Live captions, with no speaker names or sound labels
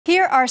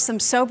are some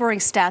sobering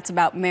stats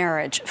about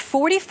marriage.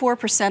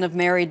 44% of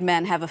married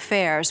men have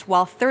affairs,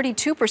 while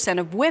 32%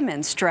 of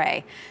women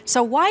stray.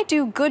 So why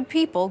do good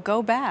people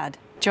go bad?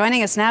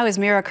 Joining us now is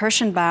Mira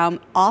Kirshenbaum,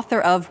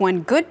 author of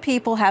When Good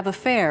People Have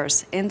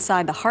Affairs,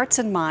 Inside the Hearts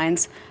and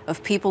Minds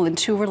of People in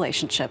Two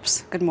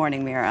Relationships. Good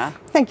morning, Mira.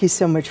 Thank you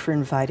so much for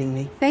inviting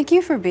me. Thank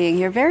you for being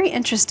here. Very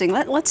interesting.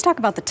 Let's talk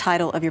about the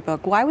title of your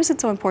book. Why was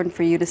it so important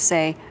for you to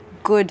say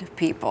good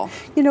people?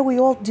 You know, we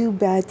all do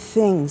bad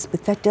things,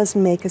 but that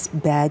doesn't make us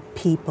bad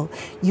people.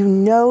 You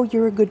know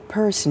you're a good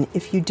person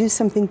if you do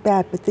something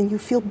bad, but then you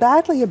feel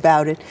badly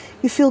about it.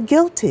 You feel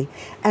guilty.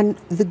 And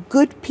the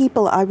good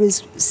people I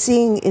was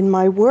seeing in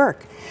my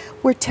work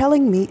were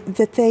telling me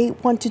that they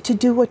wanted to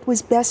do what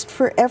was best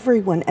for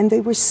everyone, and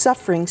they were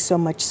suffering so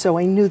much, so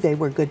I knew they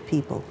were good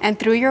people. And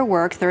through your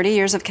work, 30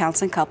 years of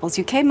counseling couples,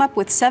 you came up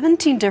with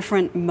 17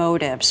 different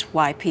motives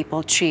why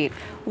people cheat.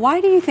 Why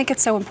do you think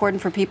it's so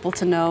important for people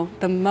to know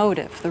the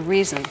motive, the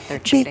reason they're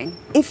cheating?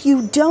 If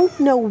you don't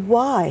know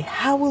why,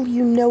 how will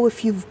you know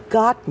if you've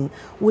gotten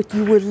what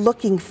you were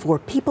looking for?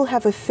 People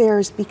have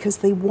affairs because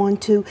they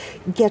want to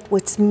get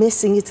what's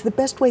missing. It's the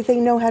best way they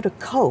know how to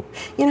cope.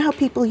 You know how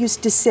people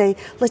used to say,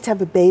 let's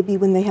have a baby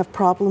when they have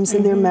problems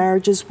in their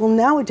marriages? Well,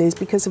 nowadays,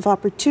 because of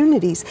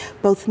opportunities,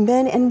 both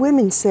men and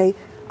women say,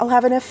 I'll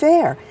have an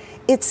affair.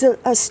 It's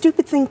a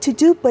stupid thing to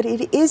do, but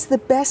it is the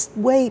best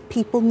way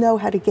people know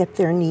how to get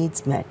their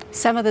needs met.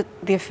 Some of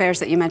the affairs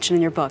that you mentioned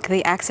in your book,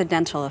 the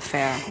accidental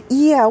affair.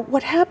 Yeah,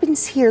 what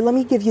happens here, let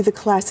me give you the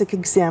classic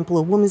example.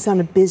 A woman's on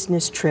a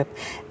business trip,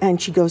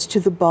 and she goes to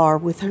the bar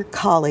with her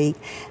colleague,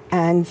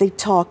 and they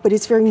talk, but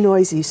it's very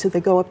noisy, so they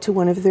go up to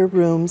one of their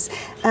rooms,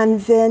 and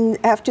then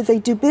after they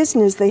do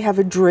business, they have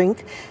a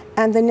drink,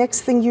 and the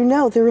next thing you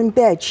know, they're in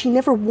bed. She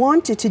never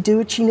wanted to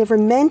do it. She never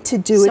meant to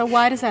do it. So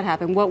why does that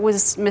happen? What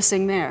was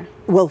missing there?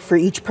 Well, for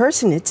each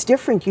person, it's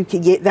different. You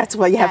can get, that's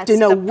why you have to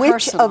know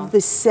which of the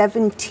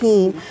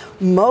 17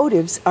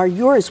 motives are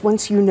yours.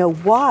 Once you know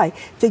why,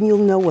 then you'll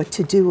know what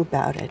to do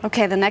about it.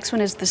 Okay, the next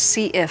one is the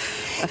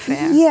see-if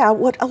affair. Yeah,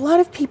 what a lot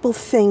of people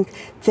think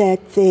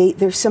that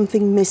there's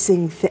something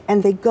missing,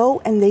 and they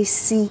go and they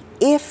see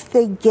if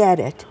they get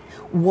it,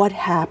 what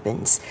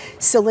happens.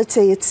 So let's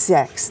say it's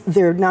sex.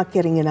 They're not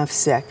getting enough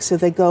sex, so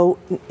they go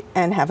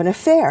and have an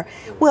affair.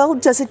 Well,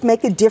 does it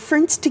make a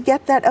difference to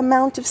get that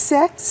amount of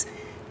sex?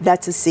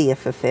 That's a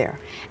see-if affair.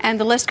 And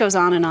the list goes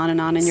on and on and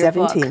on in your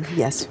book. 17,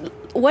 yes.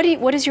 What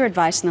is your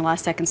advice in the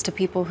last seconds to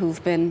people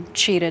who've been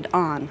cheated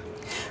on?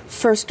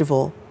 First of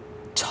all,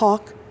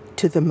 talk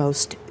to the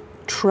most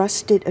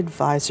trusted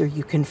advisor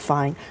you can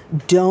find.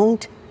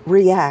 Don't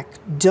react.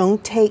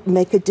 Don't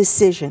make a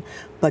decision,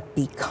 but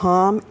be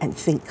calm and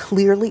think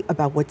clearly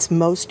about what's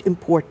most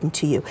important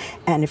to you.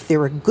 And if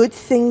there are good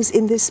things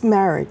in this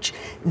marriage,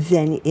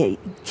 then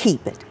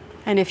keep it.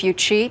 And if you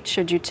cheat,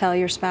 should you tell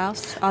your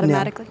spouse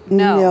automatically?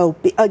 No.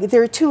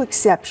 There are two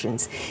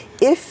exceptions.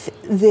 If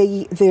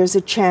there's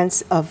a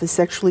chance of a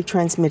sexually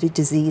transmitted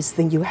disease,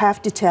 then you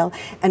have to tell,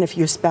 and if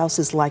your spouse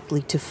is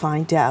likely to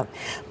find out.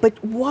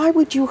 But why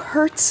would you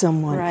hurt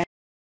someone? Right.